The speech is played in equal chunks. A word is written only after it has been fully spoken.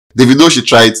Davido, she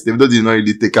tried. Davido did not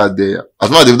really take her there. As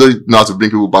much as Davido know how to bring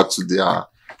people back to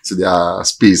their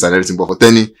space and everything, but for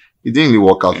TENI, it didn't really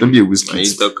work out. Maybe a whiskey,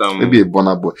 maybe a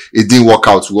Burna Boy. It didn't work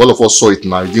out. All of us saw it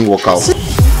now. It didn't work out.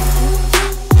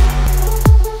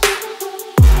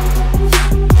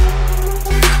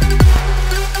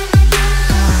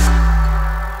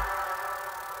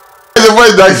 The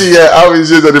point actually, yeah, how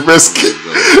is it on the first game?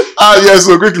 Yeah,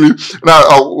 so quickly. Now,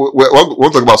 we'll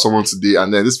talk about someone today,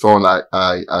 and then this phone I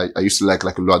used to like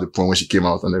a lot at the point when she came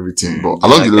out and everything. But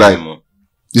along the line,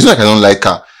 it's not like I don't like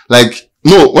her. Like,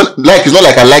 no, it's not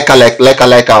like I like her,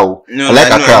 like her. No, I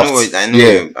like her craft. I know.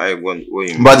 Yeah. I want what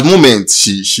you mean. But at the moment,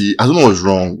 she, I don't know what's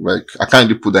wrong. Like, I can't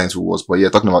really put that into words, but yeah,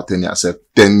 talking about TENI herself,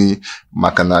 TENI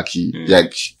Makanaki,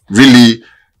 like, really,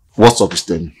 what's up with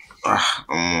TENI?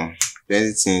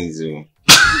 Plenty things,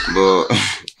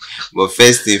 but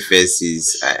first thing first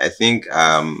is I think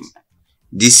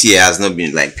this year has not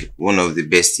been like one of the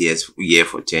best year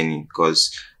for TENI,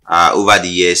 because over the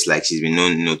years, like, she's been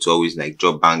known, to always like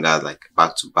drop bangers like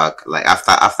back to back. Like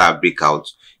after a breakout,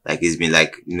 like it's been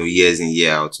like, years in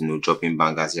year out, dropping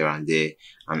bangers here and there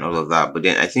and all of that. But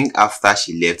then I think after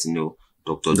she left,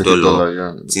 Dr.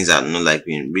 Dollar, things are not like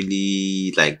been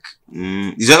really like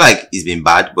it's not like it's been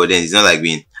bad, but then it's not like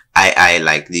being I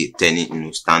like the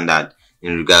TENI standard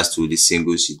in regards to the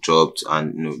singles she dropped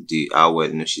and the how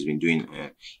well she's been doing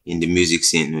in the music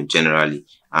scene generally.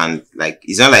 And like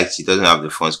it's not like she doesn't have the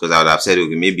funds, because I would have said,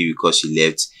 okay, maybe because she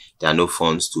left there are no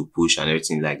funds to push and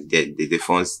everything. Like the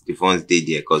funds they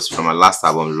there, because from her last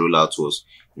album, the rollout was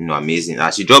amazing.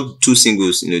 And she dropped 2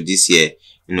 singles this year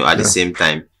at the same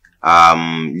time,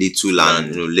 Little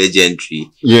and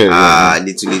Legendary, little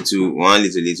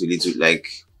like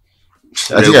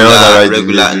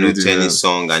regular TENI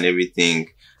song and everything.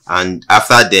 And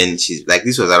after then, she's like,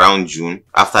 this was around June.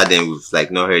 After then, we've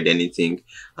like not heard anything.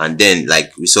 And then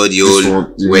like we saw the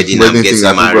whole wedding and getting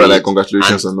married. Like,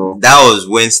 congratulations and all. That was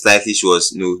when slightly she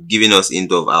was giving us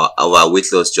into of our weight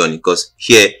loss journey, because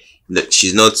here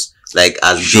she's not like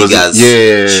as big as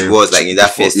she was like in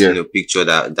that first picture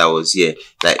that was here.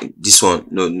 Like this one,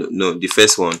 no, the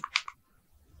first one.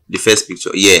 The first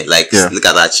picture, look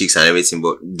at her cheeks and everything,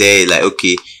 but they like,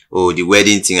 okay, the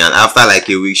wedding thing. And after like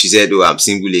a week, she said, I'm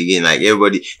single again. Like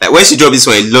everybody, like when she dropped this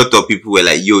one, a lot of people were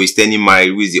like, yo, is TENI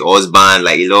married? Who is the husband?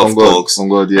 Like a lot of talks and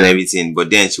everything. But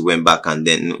then she went back, and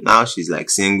then now she's like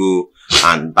single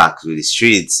and back to the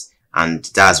streets. And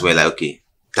that's where like, okay,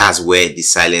 that's where the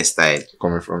silence started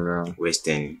coming from. Yeah. Where's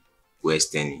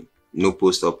TENI? No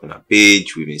post up on her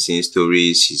page. We've been seeing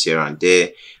stories. She's here and there.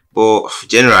 But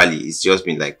generally, it's just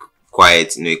been like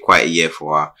quiet, a quiet year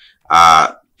for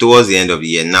her. Towards the end of the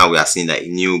year, now we are seeing like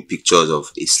new pictures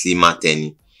of a slimmer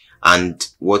TENI. And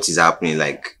what is happening?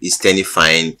 Like, is TENI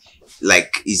fine?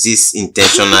 Like, is this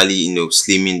intentionally,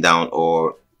 slimming down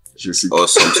or some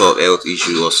sort of health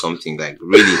issue or something? Like,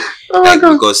 really?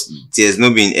 Because there's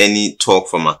not been any talk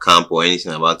from her camp or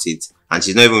anything about it. And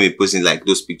she's not even been posting like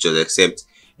those pictures, except,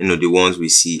 the ones we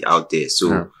see out there.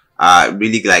 So,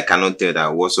 really like cannot tell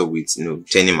that what's up with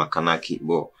TENI Makanaki,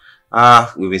 but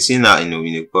we've been seeing that in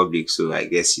the public, so I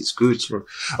guess it's good.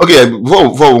 Okay,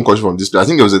 before one question from this, I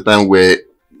think there was a time where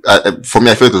for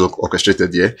me I felt it was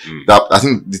orchestrated. That I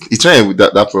think it's trying with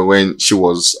that point when she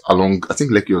was along, I think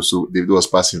Lekki or so, David was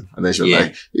passing, and then she was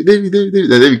like, hey, David, and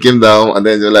then David came down, and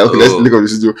then they're like, okay, let's look at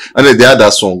this video, and then they had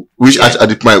that song, which at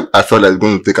the point I felt like it's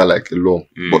going to take her like a long,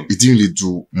 but it didn't really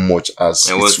do much as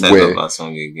it's where. That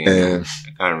song again? I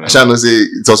can't remember. I shall not say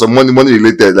it was some money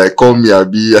related, like call me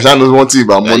Abi. I shall not want to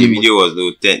about money. The video was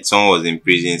someone was in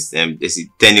prison,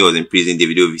 TENI was in prison, the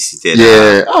video visited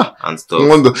and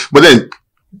stuff. But then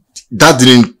that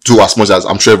didn't do as much as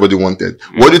I'm sure everybody wanted.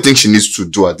 What do you think she needs to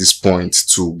do at this point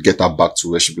to get her back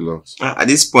to where she belongs? At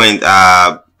this point,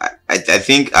 I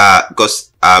think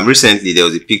because recently there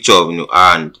was a picture of her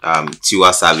and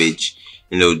Tiwa Savage,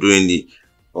 during the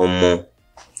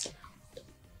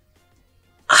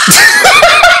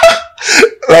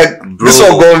like, bro, this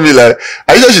one got me like,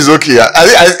 are you sure she's okay?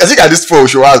 I think at this point we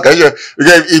should ask,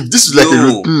 if this is like a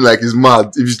routine, like it's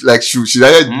mad, if it's like she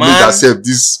made herself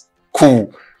this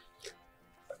cool.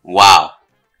 Wow,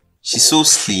 she's so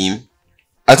slim.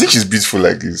 I think she's beautiful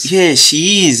like this. Yeah,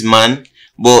 she is, man.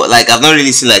 But like, I've not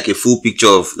really seen like a full picture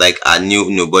of like a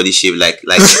new body shape. Like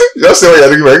just say what you're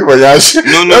looking for, Yash.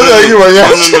 No.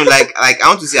 Like I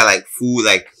want to see her like full,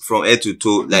 like from head to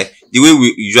toe, like the way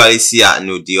we usually see her.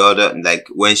 The other, like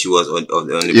when she was on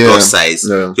the plus size,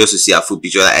 just to see her full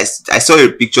picture. Like, I saw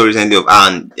a picture recently of her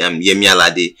and Yemi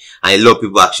Alade, and a lot of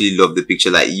people actually love the picture.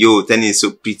 Like, yo, TENI is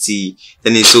so pretty,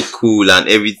 TENI is so cool and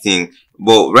everything.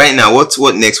 But right now,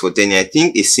 what next for TENI? I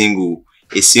think a single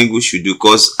a single should do?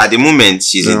 Because at the moment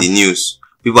she's in the news,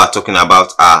 people are talking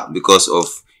about her because of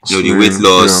the weight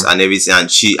loss and everything, and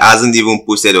she hasn't even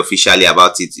posted officially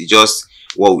about it. It's just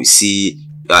what we see,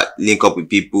 link up with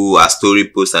people, a story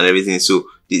post and everything. So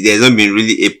there's not been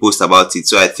really a post about it.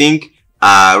 So I think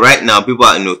right now people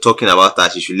are talking about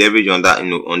that. She should leverage on that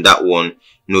on that one,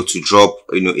 to drop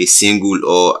a single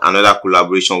or another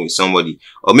collaboration with somebody,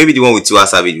 or maybe the one with Tiwa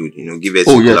Savage would give it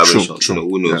collaboration. True.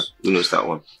 Who knows? Who knows that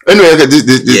one? Anyway, okay,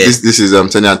 this is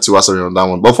TENI and Tiwa Savage on that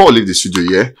one. But before we leave the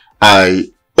studio,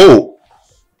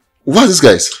 what are these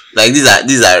guys? Like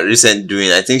these are recent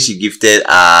doing. I think she gifted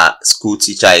a school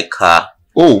teacher a car.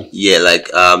 Oh yeah, like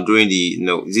during the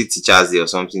is it Teachers Day or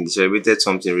something? They celebrated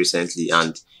something recently,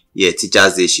 and yeah,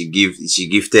 Teachers Day she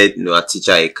gifted a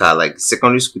teacher a car, like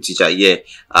secondary school teacher. Yeah,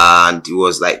 and it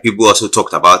was like people also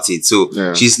talked about it.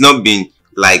 So she's not been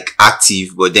like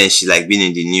active, but then she like been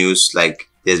in the news. Like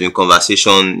there's been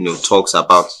conversation, talks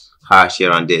about her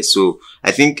here and there. So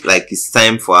I think like it's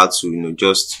time for her to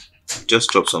just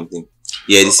drop something.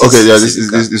 Yeah, this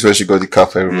is when she got the car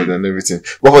for everybody and everything.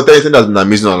 But for TENI, that's been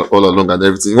amazing all along and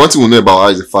everything. One thing we know about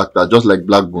her is the fact that just like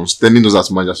Black Bones, TENI knows how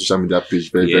to manage her social media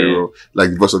page very well.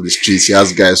 Like the boss of the streets, he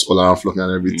has guys all around flocking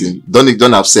and everything.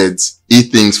 Don't have said he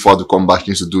thinks for her to come back,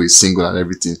 she needs to do a single and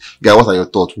everything. Guy, what are your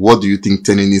thoughts? What do you think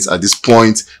TENI needs at this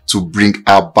point to bring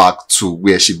her back to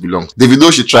where she belongs?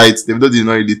 Davido, she tried. Davido did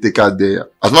not really take her there.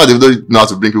 As much as Davido know how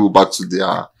to bring people back to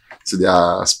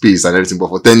their space and everything, but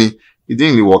for TENI, it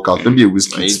didn't really work out. Maybe a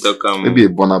whiskey, maybe a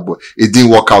Burna Boy. It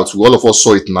didn't work out. All of us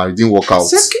saw it now. It didn't work out.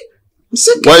 It's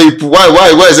okay.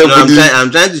 Why is everybody? I'm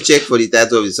trying to check for the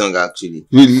title of the song actually.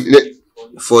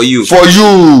 For you.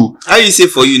 How you say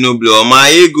for you, no blow? My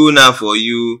ego now for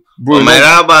you. Bro, my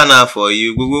rubber now for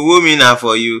you. Google woman now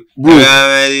for you. Bro,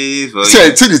 see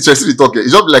the talk.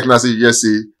 It's not like now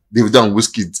say they've done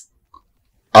whiskey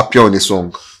appear on a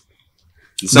song.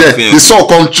 The song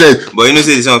come trend. But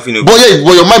say the song finna. But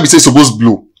your mind be say supposed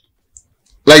blow.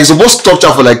 Like it's supposed to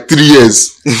structure for like 3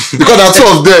 years. Because there are two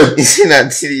of them. It's in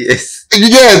that 3 years. You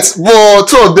get, but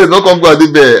two of them don't come go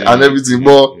there and everything.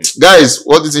 But guys,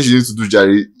 what do you think she needs to do,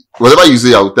 Jerry? Whatever you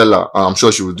say, I will tell her. And I'm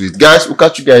sure she will do it. Guys, we'll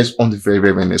catch you guys on the very,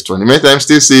 very, very next one. In the meantime,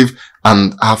 stay safe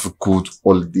and have a good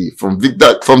holiday. From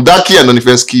Darky and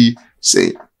Onifeski,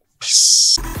 say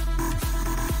peace.